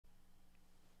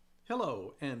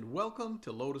Hello and welcome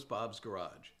to Lotus Bob's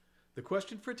Garage. The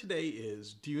question for today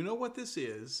is, do you know what this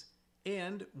is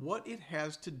and what it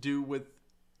has to do with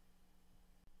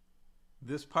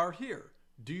this part here?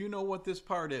 Do you know what this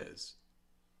part is?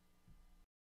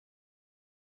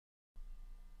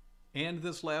 And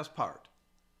this last part?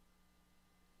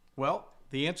 Well,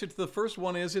 the answer to the first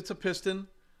one is it's a piston.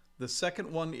 The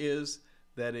second one is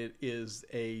that it is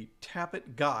a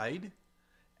Tappet guide.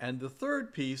 And the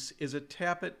third piece is a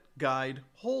Tappet guide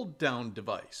hold down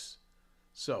device.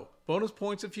 So, bonus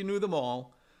points if you knew them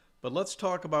all, but let's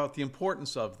talk about the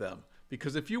importance of them.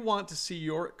 Because if you want to see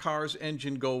your car's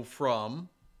engine go from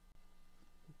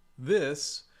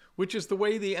this, which is the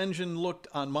way the engine looked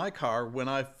on my car when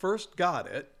I first got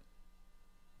it,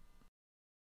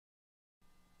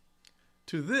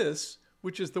 to this,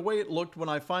 which is the way it looked when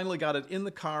I finally got it in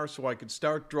the car so I could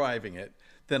start driving it,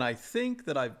 then I think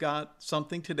that I've got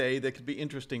something today that could be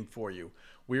interesting for you.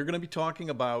 We're going to be talking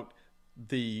about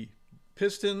the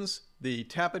pistons, the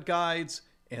Tappet guides,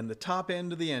 and the top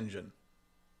end of the engine.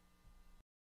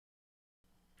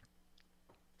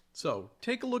 So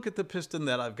take a look at the piston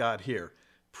that I've got here.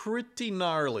 Pretty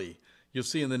gnarly. You'll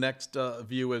see in the next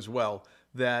view as well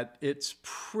that it's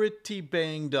pretty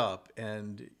banged up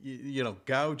and,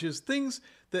 gouges, things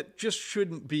that just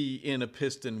shouldn't be in a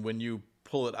piston when you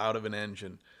pull it out of an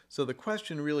engine. So the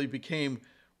question really became,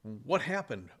 what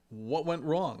happened? What went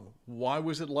wrong? Why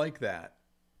was it like that?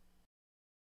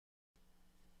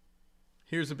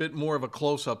 Here's a bit more of a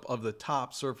close-up of the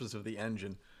top surface of the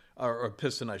engine, or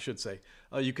piston, I should say.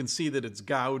 You can see that it's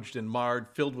gouged and marred,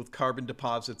 filled with carbon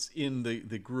deposits in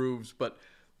the grooves, but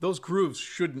those grooves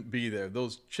shouldn't be there.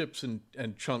 Those chips and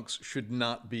chunks should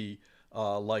not be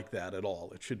like that at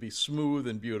all. It should be smooth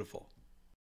and beautiful.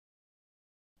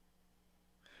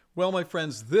 Well, my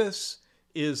friends, this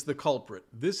is the culprit.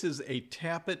 This is a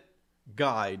Tappet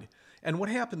guide. And what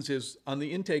happens is, on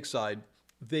the intake side,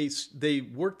 they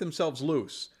work themselves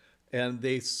loose. And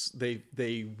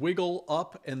they wiggle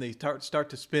up and they start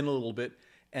to spin a little bit.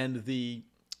 And the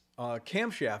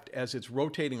camshaft, as it's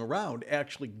rotating around,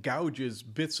 actually gouges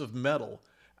bits of metal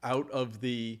out of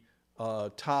the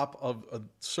top of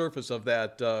surface of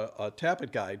that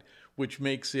Tappet guide, which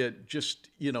makes it just,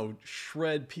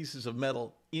 shred pieces of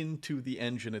metal into the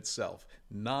engine itself.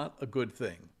 Not a good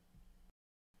thing.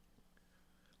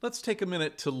 Let's take a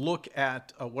minute to look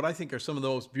at what I think are some of the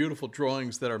most beautiful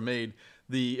drawings that are made,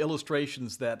 the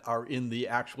illustrations that are in the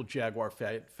actual Jaguar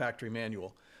factory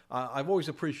manual. I've always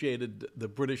appreciated the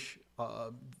British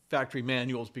factory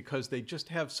manuals because they just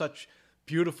have such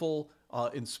beautiful,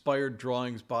 inspired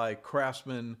drawings by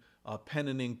craftsmen, pen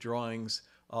and ink drawings,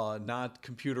 not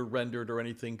computer rendered or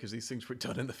anything because these things were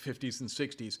done in the 50s and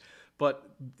 60s,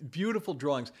 but beautiful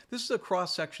drawings. This is a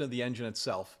cross section of the engine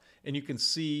itself, and you can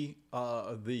see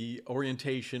the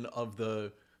orientation of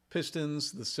the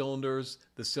pistons, the cylinders,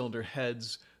 the cylinder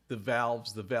heads, the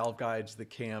valves, the valve guides, the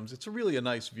cams. It's really a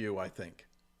nice view, I think.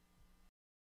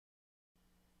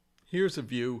 Here's a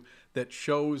view that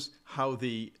shows how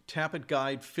the Tappet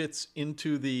guide fits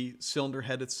into the cylinder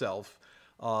head itself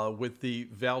with the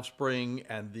valve spring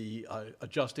and the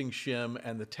adjusting shim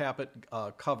and the Tappet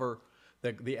cover,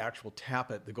 the actual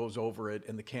Tappet that goes over it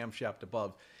and the camshaft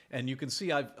above. And you can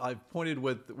see I've pointed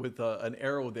with an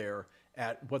arrow there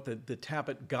at what the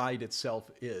Tappet guide itself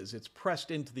is. It's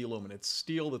pressed into the aluminum. It's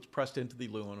steel that's pressed into the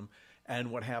aluminum.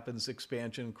 And what happens,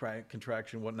 expansion,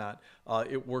 contraction, whatnot,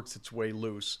 it works its way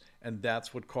loose, and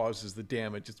that's what causes the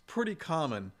damage. It's pretty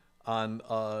common on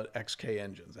XK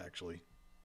engines, actually.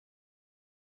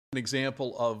 An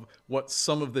example of what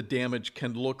some of the damage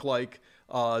can look like,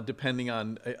 depending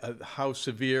on how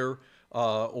severe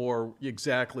or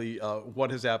exactly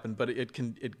what has happened, but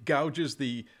it gouges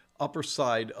the upper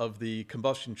side of the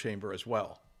combustion chamber as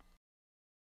well.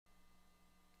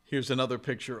 Here's another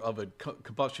picture of a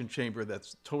combustion chamber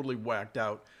that's totally whacked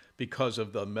out because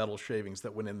of the metal shavings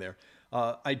that went in there.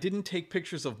 I didn't take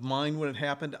pictures of mine when it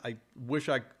happened. I wish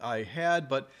I had,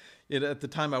 but at the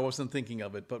time I wasn't thinking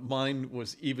of it. But mine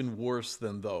was even worse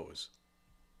than those.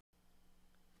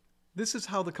 This is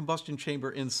how the combustion chamber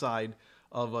inside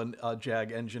of a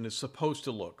Jag engine is supposed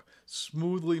to look.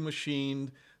 Smoothly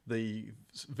machined. The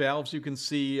valves you can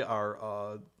see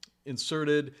are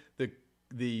inserted.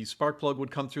 The spark plug would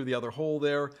come through the other hole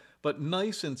there, but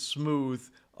nice and smooth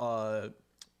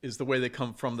is the way they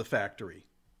come from the factory.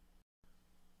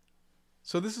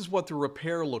 So this is what the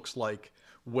repair looks like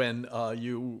when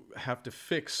you have to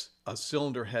fix a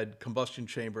cylinder head combustion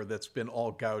chamber that's been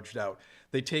all gouged out.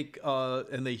 They take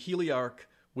and they heliarc,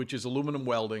 which is aluminum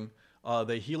welding,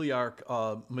 they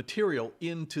heliarc material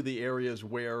into the areas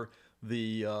where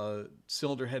the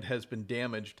cylinder head has been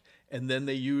damaged, and then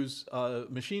they use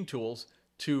machine tools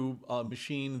to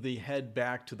machine the head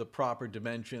back to the proper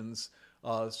dimensions,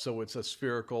 so it's a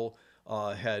spherical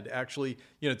head. Actually,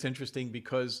 it's interesting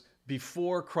because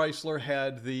before Chrysler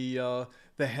had the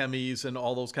Hemis and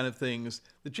all those kind of things,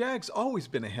 the Jag's always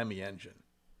been a Hemi engine.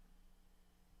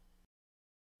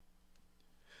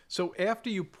 So after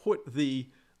you put the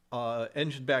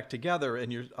engine back together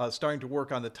and you're starting to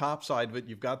work on the top side of it,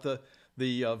 you've got the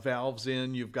valves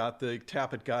in, you've got the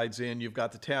tappet guides in, you've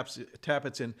got the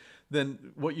tappets in,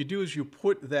 then what you do is you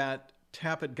put that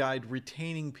tappet guide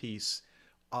retaining piece,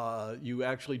 you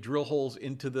actually drill holes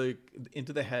into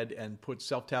the head and put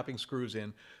self-tapping screws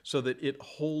in so that it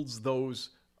holds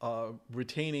those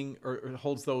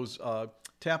holds those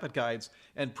tappet guides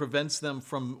and prevents them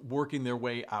from working their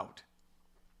way out.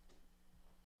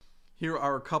 Here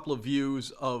are a couple of views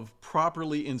of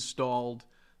properly installed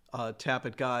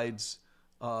tappet guides,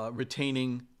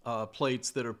 retaining plates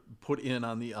that are put in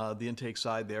on the intake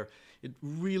side there. It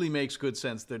really makes good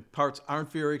sense. The parts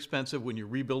aren't very expensive when you're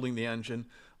rebuilding the engine.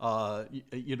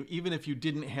 Even if you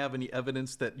didn't have any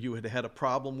evidence that you had had a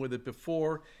problem with it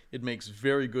before, it makes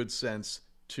very good sense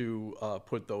to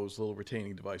put those little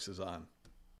retaining devices on.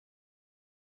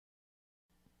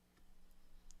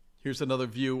 Here's another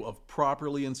view of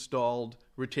properly installed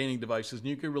retaining devices, and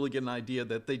you can really get an idea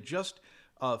that they just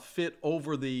fit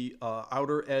over the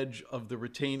outer edge of the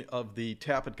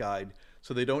tappet guide,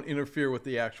 so they don't interfere with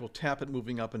the actual tappet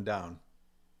moving up and down.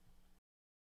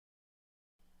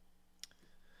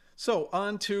 So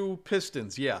on to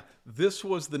pistons. Yeah, this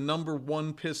was the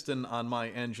 #1 piston on my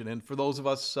engine, and for those of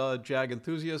us Jag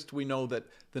enthusiasts, we know that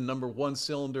the #1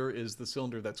 cylinder is the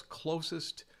cylinder that's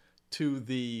closest to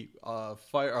the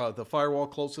firewall,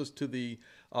 closest to the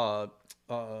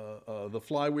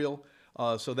flywheel.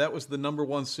 So that was the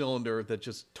 #1 cylinder that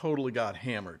just totally got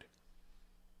hammered.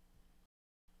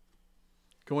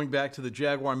 Going back to the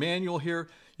Jaguar manual here,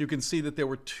 you can see that there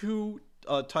were two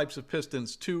types of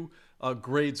pistons, two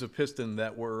grades of piston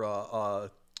that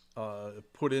were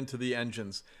put into the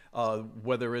engines,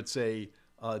 whether it's a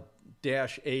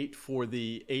 -8 for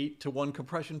the 8-to-1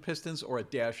 compression pistons or a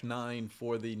 -9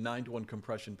 for the 9-to-1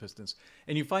 compression pistons.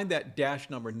 And you find that dash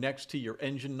number next to your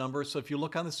engine number. So if you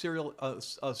look on the serial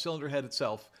cylinder head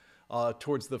itself,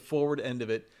 towards the forward end of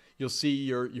it, you'll see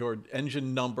your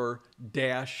engine number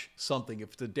dash something.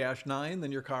 If it's a -9,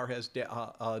 then your car has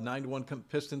 9-to-1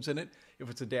 pistons in it. If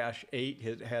it's a -8,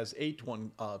 it has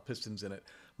 8-to-1 pistons in it.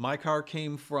 My car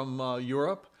came from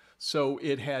Europe, so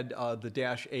it had the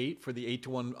 -8 for the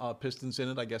 8-to-1 pistons in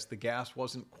it. I guess the gas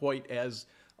wasn't quite as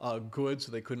good,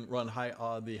 so they couldn't run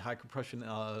the high compression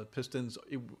pistons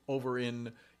over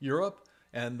in Europe,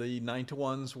 and the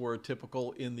 9-to-1s were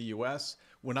typical in the US.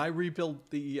 When I rebuilt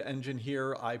the engine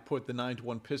here, I put the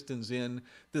 9-to-1 pistons in.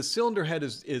 The cylinder head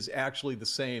is actually the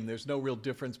same. There's no real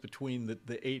difference between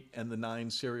the 8 and the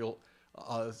 9 serial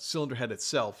cylinder head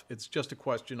itself. It's just a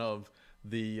question of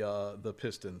the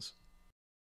pistons.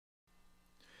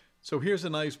 So here's a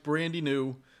nice brandy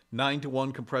new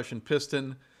 9-to-1 compression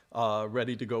piston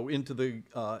ready to go into the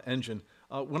engine.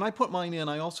 When I put mine in,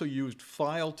 I also used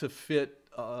file to fit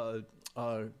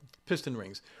piston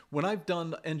rings. When I've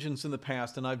done engines in the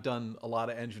past, and I've done a lot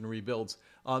of engine rebuilds,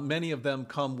 many of them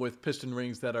come with piston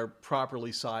rings that are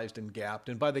properly sized and gapped.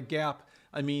 And by the gap,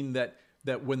 I mean that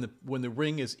when the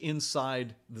ring is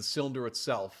inside the cylinder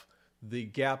itself, the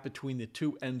gap between the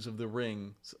two ends of the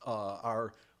rings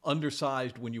are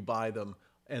undersized when you buy them,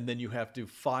 and then you have to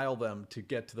file them to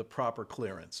get to the proper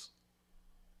clearance.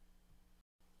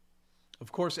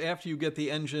 Of course, after you get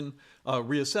the engine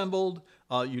reassembled,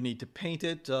 you need to paint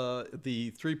it.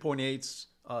 The 3.8s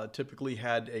typically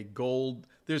had a gold.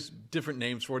 There's different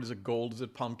names for it. Is it gold? Is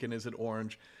it pumpkin? Is it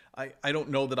orange? I don't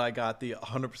know that I got the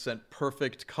 100%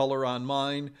 perfect color on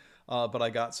mine, but I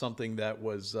got something that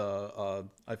was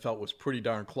I felt was pretty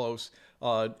darn close.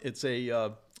 It's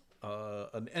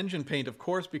an engine paint, of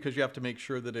course, because you have to make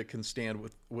sure that it can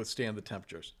withstand the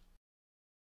temperatures.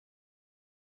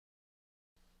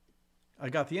 I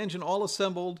got the engine all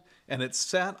assembled, and it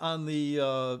sat on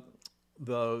the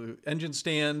engine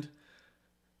stand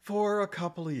for a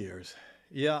couple of years.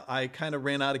 Yeah, I kind of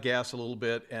ran out of gas a little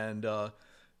bit, and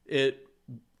it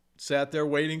sat there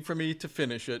waiting for me to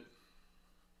finish it.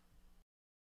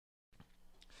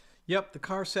 Yep, the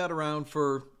car sat around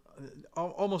for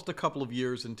almost a couple of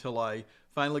years until I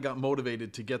finally got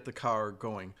motivated to get the car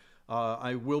going.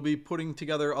 I will be putting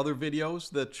together other videos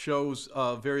that shows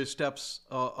various steps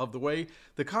of the way.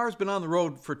 The car's been on the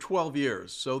road for 12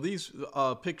 years, so these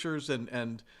pictures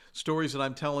and stories that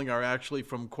I'm telling are actually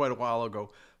from quite a while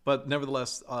ago. but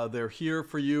nevertheless, they're here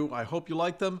for you. I hope you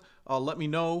like them. Let me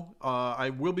know. I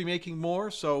will be making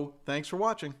more, so thanks for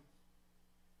watching.